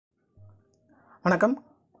வணக்கம்.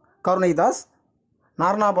 கருணைதாஸ்,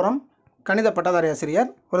 நாரணாபுரம், கணித பட்டதாரி ஆசிரியர்,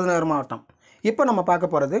 விருதுநகர் மாவட்டம். இப்போ நம்ம பார்க்க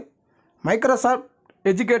போகிறது மைக்ரோசாஃப்ட்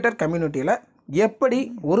எஜுகேட்டர் கம்யூனிட்டியில் எப்படி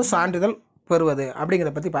ஒரு சான்றிதழ் பெறுவது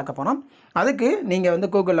அப்படிங்கிறத பற்றி பார்க்க போகிறோம். அதுக்கு நீங்கள்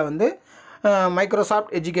கூகுளில்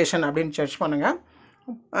மைக்ரோசாஃப்ட் எஜுகேஷன் அப்படின்னு சர்ச் பண்ணுங்கள்.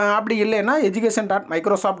 அப்படி இல்லைன்னா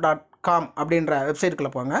education.microsoft.com அப்படின்ற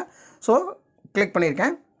வெப்சைட்டுக்குள்ளே போங்க. ஸோ கிளிக்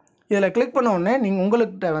பண்ணியிருக்கேன். இதில் கிளிக் பண்ண உடனே நீங்கள்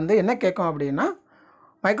உங்கள்கிட்ட என்ன கேட்கும் அப்படின்னா,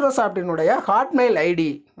 மைக்ரோசாஃப்டினுடைய ஹாட்மெயில் ஐடி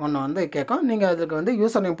ஒன்று கேட்கும். நீங்கள் அதுக்கு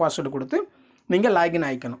யூசர் நேம் பாஸ்வேர்டு கொடுத்து நீங்கள் லாகின்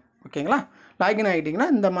ஆகிக்கணும். ஓகேங்களா? லாகின் ஆகிட்டிங்கன்னா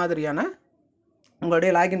இந்த மாதிரியான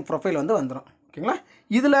உங்களுடைய லாகின் ப்ரொஃபைல் வந்துடும். ஓகேங்களா?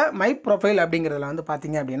 இதில் மை ப்ரொஃபைல் அப்படிங்கிறதுல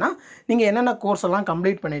பார்த்தீங்க அப்படின்னா, நீங்கள் என்னென்ன கோர்ஸ் எல்லாம்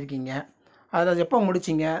கம்ப்ளீட் பண்ணியிருக்கீங்க, அதில் எப்போ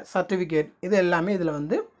முடிச்சிங்க, சர்டிஃபிகேட், இது எல்லாமே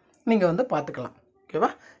இதில் நீங்கள் பார்த்துக்கலாம். ஓகேவா?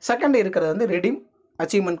 செகண்ட் இருக்கிறது ரெடீம்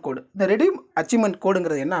அச்சீவ்மெண்ட் கோடு. இந்த ரெடீம் அச்சீவ்மெண்ட்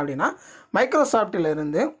கோடுங்கிறது என்ன அப்படின்னா,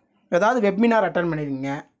 மைக்ரோசாஃப்ட்டிலிருந்து ஏதாவது வெபினார் அட்டன்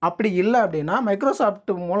பண்ணியிருக்கீங்க, அப்படி இல்லை அப்படின்னா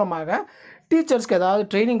மைக்ரோசாஃப்ட் மூலமாக டீச்சர்ஸ்க்கு ஏதாவது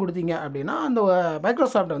ட்ரைனிங் கொடுத்தீங்க அப்படின்னா அந்த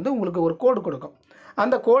மைக்ரோசாஃப்ட் உங்களுக்கு ஒரு கோடு கொடுக்கும்.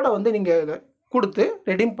 அந்த கோடை நீங்கள் கொடுத்து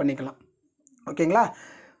ரெடீம் பண்ணிக்கலாம். ஓகேங்களா?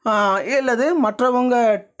 இல்லது மற்றவங்க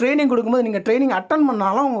ட்ரைனிங் கொடுக்கும்போது நீங்கள் ட்ரைனிங் அட்டன்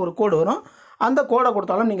பண்ணாலும் ஒரு கோடு வரும். அந்த கோடை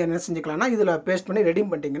கொடுத்தாலும் நீங்கள் என்ன செஞ்சுக்கலாம்னா இதில் பேஸ்ட் பண்ணி ரெடீம்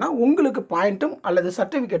பண்ணிட்டீங்கன்னா உங்களுக்கு பாயிண்ட்டும் அல்லது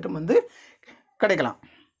சர்டிஃபிகேட்டும் கிடைக்கலாம்.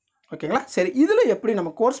 ஓகேங்களா? சரி, இதில் எப்படி நம்ம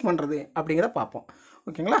கோர்ஸ் பண்ணுறது அப்படிங்கிறத பார்ப்போம்.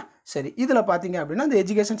 ஓகேங்களா? சரி, இதில் பார்த்தீங்க அப்படின்னா இந்த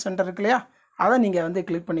எஜுகேஷன் சென்டர் இருக்கு இல்லையா, அதை நீங்கள்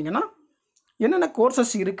கிளிக் பண்ணிங்கன்னா என்னென்ன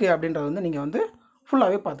கோர்சஸ் இருக்குது அப்படின்றத நீங்கள்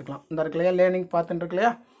ஃபுல்லாகவே பார்த்துக்கலாம். இந்த இருக்கு இல்லையா, லேர்னிங் பார்த்துன்னு இருக்கு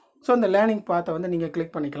இல்லையா, ஸோ இந்த லேர்னிங் பார்த்தை நீங்கள்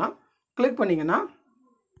கிளிக் பண்ணிக்கலாம். கிளிக் பண்ணிங்கன்னா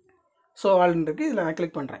ஸோ ஆல்ரெடி இருக்குது, இதில் நான்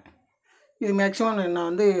கிளிக் பண்ணுறேன். இது மேக்ஸிமம்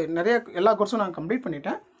நான் நிறைய எல்லா கோர்ஸும் நான் கம்ப்ளீட்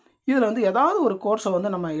பண்ணிட்டேன். இதில் ஏதாவது ஒரு கோர்ஸை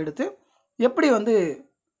நம்ம எடுத்து எப்படி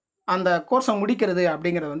அந்த கோர்ஸை முடிக்கிறது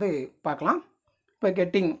அப்படிங்கிறத பார்க்கலாம். இப்போ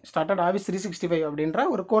கெட்டிங் ஸ்டார்டட் ஆஃபீஸ் 365 அப்படின்ற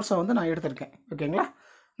ஒரு கோர்ஸை நான் எடுத்திருக்கேன். ஓகேங்களா?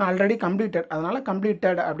 நான் ஆல்ரெடி கம்ப்ளீட்டட், அதனால்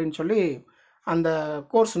கம்ப்ளீட்டட் அப்படின்னு சொல்லி அந்த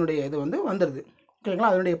கோர்ஸினுடைய இது வந்துடுது.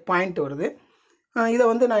 ஓகேங்களா? அதனுடைய பாயிண்ட் வருது.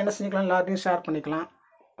 இதை நான் என்ன செஞ்சுக்கலாம், எல்லாத்தையும் ஷேர் பண்ணிக்கலாம்.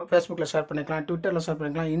 ஃபேஸ்புக்கில் ஷேர் பண்ணிக்கலாம், ட்விட்டரில் ஷேர்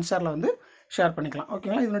பண்ணிக்கலாம், இன்ஸ்டாவில் ஷேர் பண்ணிக்கலாம்.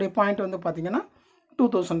 ஓகேங்களா? இதனுடைய பாயிண்ட் பார்த்தீங்கன்னா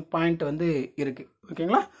 2000 பாயிண்ட் இருக்குது.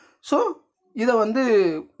 ஓகேங்களா? ஸோ இதை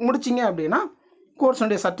முடிச்சிங்க அப்படின்னா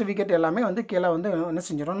கோர்ஸுடைய சர்டிஃபிகேட் எல்லாமே கீழே என்ன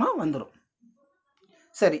செஞ்சிடும்னா வந்துடும்.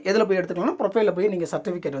 சரி, எதில் போய் எடுத்துக்கலாம்னா ப்ரொஃபைலில் போய் நீங்கள்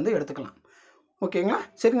சர்டிஃபிகேட் எடுத்துக்கலாம். ஓகேங்களா?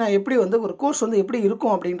 சரி, நான் எப்படி ஒரு கோர்ஸ் எப்படி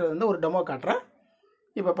இருக்கும் அப்படின்றது ஒரு டெமோ காட்டுறேன்.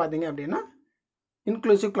 இப்போ பார்த்தீங்க அப்படின்னா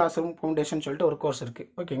இன்க்ளூசிவ் கிளாஸ் ரூம் ஃபவுண்டேஷன் சொல்லிட்டு ஒரு கோர்ஸ் இருக்குது.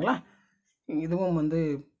 ஓகேங்களா? இதுவும்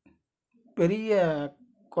பெரிய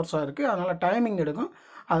கோர்ஸாக இருக்குது, அதனால் டைமிங் எடுக்கும்.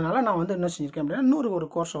 அதனால் நான் என்ன செஞ்சுருக்கேன் அப்படின்னா இன்னொரு ஒரு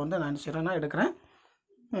கோர்ஸை நான் என்ன செய்கிறேன்னா எடுக்கிறேன்.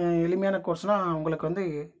 எளிமையான கோர்ஸ்னால்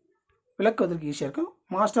உங்களுக்கு விளக்குவதற்கு ஈஸியாக இருக்கும்.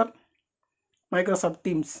 Master Microsoft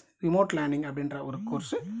teams remote learning அப்படின்ற ஒரு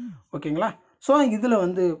கோர்ஸு. ஓகேங்களா? ஸோ இதில்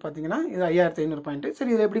பார்த்தீங்கன்னா இது 5500 பாயிண்ட்டு. சரி,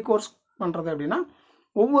 இதில் எப்படி கோர்ஸ் பண்ணுறது அப்படின்னா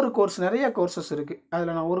ஒவ்வொரு கோர்ஸ் நிறைய கோர்சஸ் இருக்குது.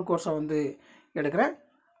 அதில் நான் ஒரு கோர்ஸை எடுக்கிறேன்.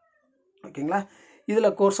 ஓகேங்களா?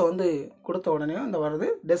 இதில் கோர்ஸை கொடுத்த உடனே வருது,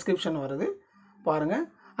 டெஸ்கிரிப்ஷன் வருது. பாருங்கள்,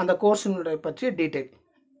 அந்த கோர்ஸினுடைய பற்றிய டீட்டெயில்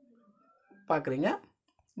பார்க்குறீங்க,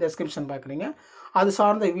 டெஸ்கிரிப்ஷன் பார்க்குறீங்க, அது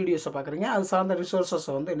சார்ந்த வீடியோஸை பார்க்குறீங்க, அது சார்ந்த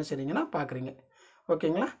ரிசோர்ஸஸை என்ன செய்றீங்கன்னா பார்க்குறீங்க.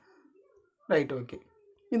 ஓகேங்களா? Right, okay.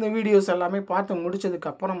 இந்த வீடியோஸ் எல்லாமே பார்த்து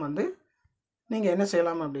முடித்ததுக்கப்புறம் நீங்கள் என்ன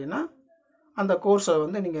செய்யலாம் அப்படின்னா அந்த கோர்ஸை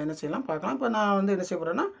நீங்கள் என்ன செய்யலாம் பார்க்கலாம். இப்போ நான் என்ன செய்ய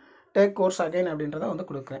போகிறேன்னா டேக் கோர்ஸ் அகைன் அப்படின்றத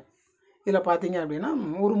கொடுக்குறேன். இதில் பார்த்தீங்க அப்படின்னா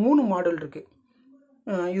ஒரு 3 மாடல் இருக்குது.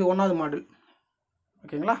 இது 1வது மாடல்.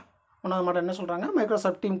 ஓகேங்களா? 1வது மாடல் என்ன சொல்கிறாங்க,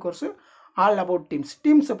 Microsoft team course, all about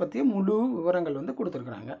டீம்ஸை பற்றிய முழு விவரங்கள்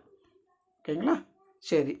கொடுத்துருக்குறாங்க. ஓகேங்களா?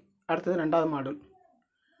 சரி, அடுத்தது 2வது மாடல்.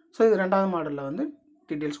 ஸோ இது 2வது மாடலில்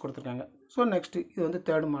டீட்டெயில்ஸ் கொடுத்துருக்காங்க. ஸோ நெக்ஸ்ட்டு இது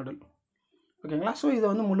 3rd மாடல். ஓகேங்களா? ஸோ இதை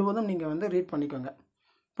முழுவதும் நீங்கள் ரீட் பண்ணிக்கோங்க.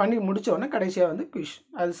 பண்ணி முடித்த உடனே கடைசியாக குவிஸ்,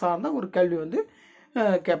 அது சார்ந்த ஒரு கேள்வி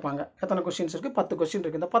கேட்பாங்க. எத்தனை கொஸ்டின்ஸ் இருக்குது? 10 கொஸ்டின்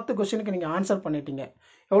இருக்குது. இந்த 10 கொஸ்டினுக்கு நீங்கள் ஆன்சர் பண்ணிட்டீங்க.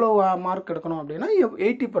 எவ்வளோ மார்க் எடுக்கணும் அப்படின்னா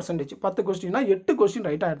 80%. 10 கொஸ்டின்னா 8 கொஸ்டின்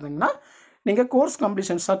ரைட்டாக எடுத்தீங்கன்னா நீங்கள் கோர்ஸ்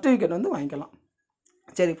கம்ப்ளீஷன் சர்டிஃபிகேட் வாங்கிக்கலாம்.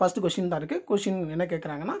 சரி, ஃபஸ்ட்டு கொஸ்டின் தான் இருக்குது. கொஸ்டின் என்ன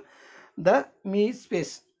கேட்குறாங்கன்னா, த me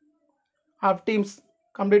space of teams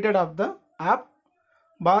completed of the app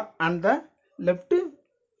bar and the left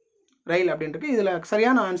ரயில் அப்படின்ட்டு. இதில்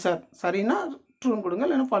சரியான ஆன்சர் சரின்னா ட்ரூன்னு கொடுங்க,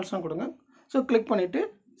 இல்லைன்னா ஃபால்ஸ்னால் கொடுங்க. ஸோ கிளிக் பண்ணிவிட்டு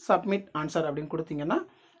சப்மிட் ஆன்சர் அப்படின்னு கொடுத்தீங்கன்னா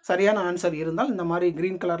சரியான ஆன்சர் இருந்தால் இந்த மாதிரி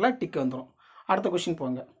க்ரீன் கலரில் டிக் வந்துடும். அடுத்த கொஸ்டின்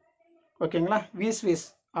போங்க. ஓகேங்களா? We space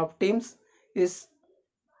of teams is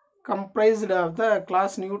கம்ப்ரைஸ்டு of the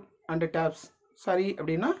class new and tabs. சரி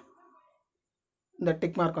அப்படின்னா இந்த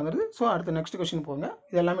டிக் மார்க் வந்துடுது. ஸோ அடுத்த நெக்ஸ்ட் கொஸ்டின் போங்க.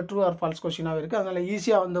 இது எல்லாமே ட்ரூ ஆர் ஃபால்ஸ் கொஸ்டினாகவே இருக்குது. அதனால்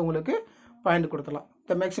ஈஸியாக உங்களுக்கு பாயிண்ட் கொடுத்துடலாம்.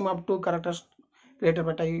 The maximum of 2 correctors greater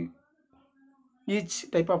by each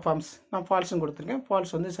type of forms. நான் ஃபால்ஸ்னு கொடுத்துருக்கேன்.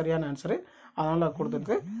 ஃபால்ஸ் சரியான ஆன்சரு. அதனால்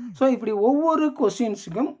கொடுத்துருக்கு. ஸோ இப்படி ஒவ்வொரு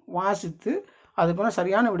கொஷின்ஸுக்கும் வாசித்து அதுக்கப்புறம்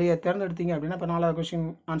சரியான விடையை தேர்ந்தெடுத்தீங்க அப்படின்னா, இப்போ 4வது கொஷின்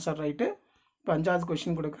ஆன்சர் ரைட்டு, இப்போ 5வது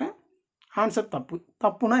கொஷின் கொடுக்குறேன், ஆன்சர்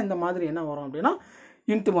தப்புனா இந்த மாதிரி என்ன வரும் அப்படின்னா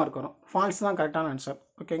இன்ட்டு மார்க் வரும். ஃபால்ஸ் தான் கரெக்டான ஆன்சர்.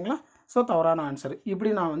 ஓகேங்களா? ஸோ தவறான ஆன்சர். இப்படி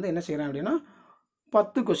நான் வந்து என்ன செய்கிறேன் அப்படின்னா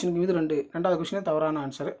 10 கொஷினுக்கு இது 2வது கொஷினே தவறான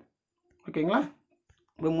ஆன்சரு. ஓகேங்களா?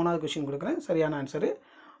 இப்போ 3வது கொஷின் கொடுக்குறேன், சரியான ஆன்சரு.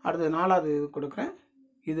 அடுத்தது 4வது கொடுக்குறேன்,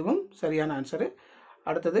 இதுவும் சரியான ஆன்சரு.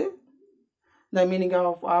 அடுத்தது the meaning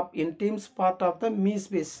of in teams part of the me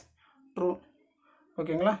space true.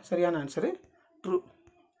 ஓகேங்களா? சரியான ஆன்சரு ட்ரூ.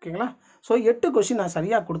 ஓகேங்களா? ஸோ 8 கொஷின் நான்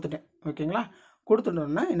சரியாக கொடுத்துட்டேன். ஓகேங்களா?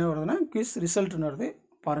 கொடுத்துட்டோன்னா என்ன வருதுன்னா குவிஸ் ரிசல்ட்னு வருது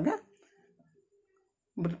பாருங்கள்.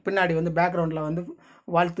 பின்னாடி வந்து பேக்ரவுண்டில் வந்து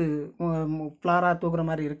வாழ்த்து ஃப்ளாராக தூக்குற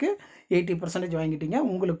மாதிரி இருக்குது. 80% வாங்கிட்டீங்க.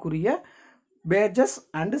 உங்களுக்குரிய பேஜஸ்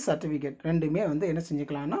அண்டு சர்டிஃபிகேட் ரெண்டுமே வந்து என்ன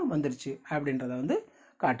செஞ்சுக்கலான்னா வந்துருச்சு அப்படின்றத வந்து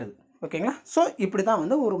காட்டுது. ஓகேங்களா? ஸோ இப்படி தான்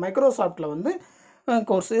வந்து ஒரு மைக்ரோசாஃப்ட்டில் வந்து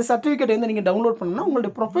கோர்ஸ் சர்டிஃபிகேட் வந்து நீங்கள் டவுன்லோட் பண்ணணும்னா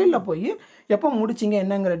உங்களுடைய ப்ரொஃபைலில் போய் எப்போ முடிச்சிங்க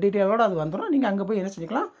என்னங்கிற டீட்டெயிலோடு அது வந்துடும். நீங்கள் அங்கே போய் என்ன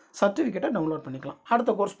செஞ்சுக்கலாம், சர்டிஃபிகேட்டை டவுன்லோட் பண்ணிக்கலாம்.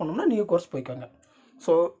 அடுத்த கோர்ஸ் பண்ணோம்னா நியூ கோர்ஸ் போய்க்கோங்க.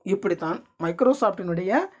 ஸோ இப்படித்தான்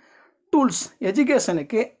மைக்ரோசாஃப்ட்டினுடைய டூல்ஸ்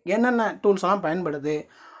எஜுகேஷனுக்கு என்னென்ன டூல்ஸ்லாம் பயன்படுது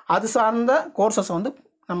அது சார்ந்த கோர்சஸை வந்து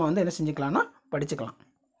நம்ம வந்து என்ன செஞ்சுக்கலாம்னா படிச்சுக்கலாம்.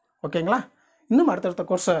 ஓகேங்களா? இன்னும் அடுத்தடுத்த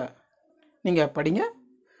கோர்ஸை நீங்கள் படிங்க.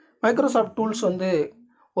 மைக்ரோசாஃப்ட் டூல்ஸ் வந்து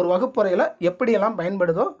ஒரு வகுப்பறையில் எப்படியெல்லாம்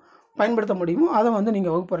பயன்படுத்த முடியுமோ அதை வந்து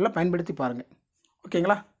நீங்கள் வகுப்பறையில் பயன்படுத்தி பாருங்கள்.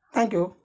 ஓகேங்களா? தேங்க்யூ.